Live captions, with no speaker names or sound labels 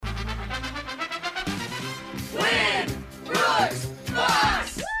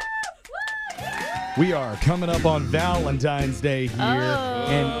We are coming up on Valentine's Day here,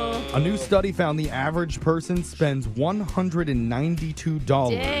 and a new study found the average person spends $192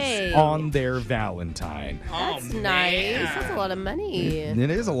 Dang. on their Valentine. That's nice. That's a lot of money. It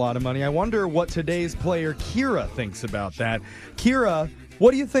is a lot of money. I wonder what today's player, Kira, thinks about that. Kira,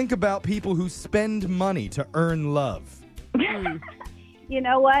 what do you think about people who spend money to earn love? You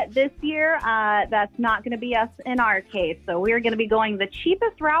know what? This year, that's not going to be us in our case. So we're going to be going the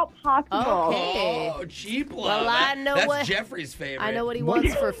cheapest route possible. Okay. Oh, cheap love. Well, I know That's what- Jeffrey's favorite. I know what he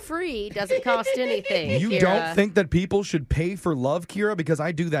wants for free. Doesn't cost anything. You Kira. don't think that people should pay for love, Kira? Because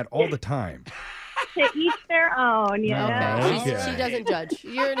I do that all the time. To each their own, you know? Okay. Okay. She doesn't judge.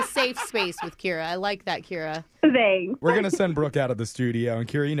 You're in a safe space with Kira. I like that, Kira. Thanks. We're going to send Brooke out of the studio. And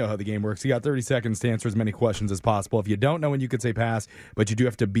Kira, you know how the game works. You got 30 seconds to answer as many questions as possible. If you don't know when you could say pass, but you do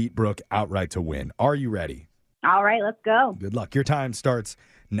have to beat Brooke outright to win. Are you ready? All right, let's go. Good luck. Your time starts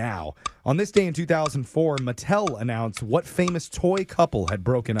now. On this day in 2004, Mattel announced what famous toy couple had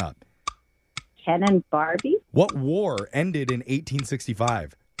broken up. Ken and Barbie, What war ended in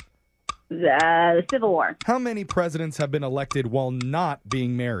 1865? the Civil War. How many presidents have been elected while not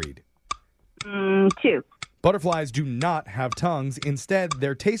being married? 2. Butterflies do not have tongues. Instead,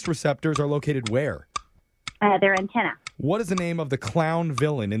 their taste receptors are located where? Their antenna. What is the name of the clown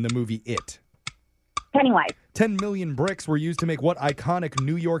villain in the movie It? Pennywise. 10 million bricks were used to make what iconic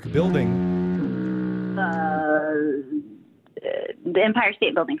New York building? The Empire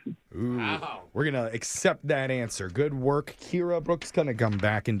State Building. Ooh, Wow. we're going to accept that answer. Good work, Kira. Brooke's going to come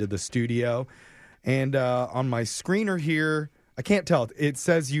back into the studio. And on my screener here, I can't tell. It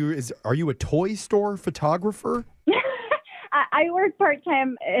says are you a toy store photographer? I work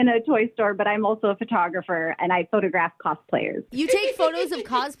part-time in a toy store, but I'm also a photographer, and I photograph cosplayers. You take photos of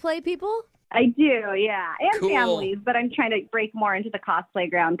cosplay people? I do, yeah, and Cool. families, but I'm trying to break more into the cosplay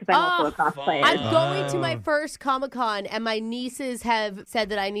ground because I'm also a cosplayer. I'm going to my first Comic-Con, and my nieces have said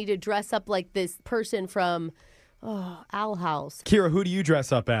that I need to dress up like this person from Owl House. Kira, who do you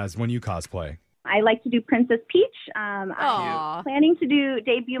dress up as when you cosplay? I like to do Princess Peach. I'm Aw. planning to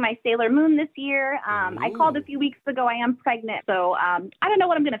debut my Sailor Moon this year. I called a few weeks ago. I am pregnant, so I don't know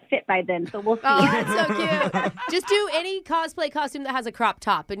what I'm going to fit by then, so we'll see. Oh, that's so cute. Just do any cosplay costume that has a crop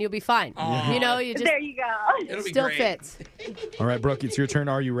top, and you'll be fine. Aw. You know, you just There you go. It'll be still great. fits. All right, Brooke, it's your turn.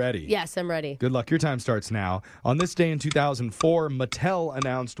 Are you ready? Yes, I'm ready. Good luck. Your time starts now. On this day in 2004, Mattel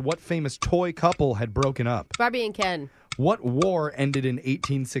announced what famous toy couple had broken up. Barbie and Ken. What war ended in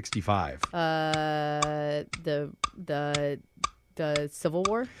 1865? The Civil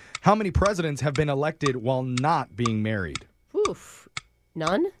War. How many presidents have been elected while not being married? Oof.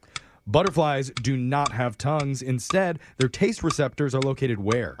 None? Butterflies do not have tongues. Instead, their taste receptors are located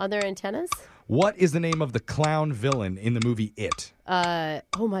where? On their antennas? What is the name of the clown villain in the movie It?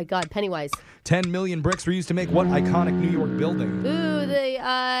 Oh my God, Pennywise. 10 million bricks were used to make what iconic New York building? Ooh,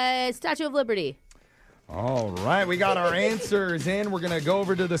 the Statue of Liberty. All right, we got our answers in. We're going to go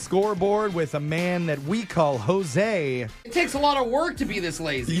over to the scoreboard with a man that we call Jose It takes a lot of work to be this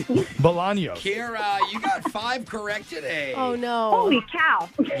lazy. Bolaños. Kira, you got 5 correct today. Oh no. Holy cow.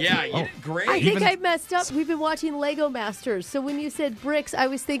 Yeah, you did great. I think Even- I messed up. We've been watching Lego Masters. So when you said bricks, I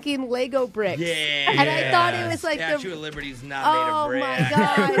was thinking Lego bricks. Yeah. And I thought it was like Statue the. of Liberty's not Oh made of my brick.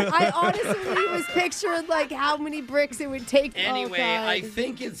 God. I honestly was picturing like how many bricks it would take. Anyway, oh, God. I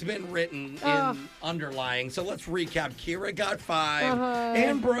think it's been written in underlying. So let's recap. Kira got 5,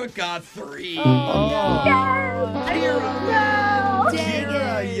 and Brooke got 3. Oh, No. dang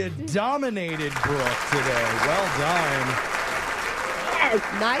Kira, it. you dominated Brooke today. Well done. Yes.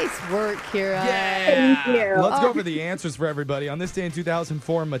 Nice work, Kira. Yeah. Thank you. Let's go over the answers for everybody. On this day in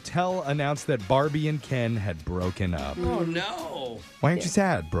 2004, Mattel announced that Barbie and Ken had broken up. Oh, no. Why aren't you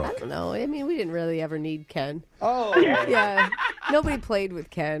sad, I Brooke? don't know. I mean, we didn't really ever need Ken. Oh. Yeah. Nobody played with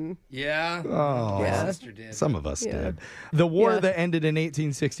Ken. Yeah. Oh. My Yeah. sister did. Some of us Yeah. did. The war Yeah. that ended in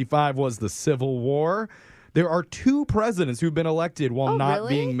 1865 was the Civil War. There are 2 presidents who've been elected while Oh, not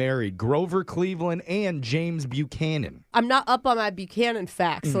really? being married, Grover Cleveland and James Buchanan. I'm not up on my Buchanan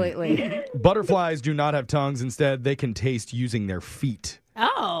facts lately. Butterflies do not have tongues. Instead, they can taste using their feet.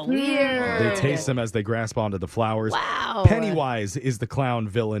 Oh, weird. They taste them as they grasp onto the flowers. Wow. Pennywise is the clown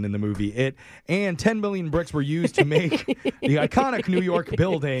villain in the movie It, and 10 million bricks were used to make the iconic New York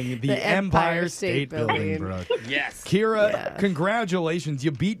building, the Empire State Building. Brooke. Yes. Kira, congratulations.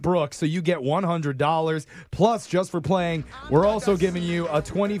 You beat Brooke, so you get $100. Plus, just for playing, we're also giving you a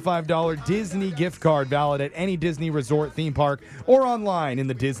 $25 Disney gift card valid at any Disney resort, theme park, or online in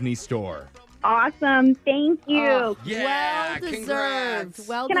the Disney store. Awesome. Thank you. Yeah. Well deserved. Congrats.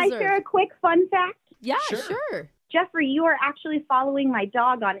 Well Can I deserved. share a quick fun fact? Yeah, Sure. sure. Jeffrey, you are actually following my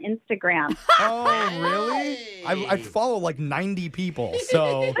dog on Instagram. Oh, really? I follow like 90 people,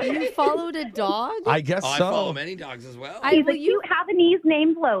 so You followed a dog? I guess I so. follow many dogs as well. He's a well, cute Havanese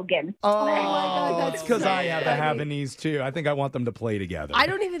named Logan. Oh, my God, it's that's because so I have a funny. Havanese too. I think I want them to play together. I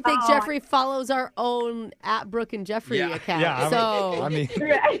don't even think Oh. Jeffrey follows our own at Brooke and Jeffrey Yeah. account. Yeah, so I mean,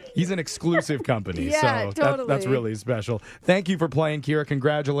 Right. he's an exclusive company, Yeah, so that's totally. really special. Thank you for playing, Kira.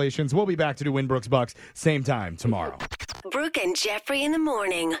 Congratulations. We'll be back to do Win Brooks Bucks same time tomorrow. Brooke and Jeffrey in the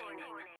morning.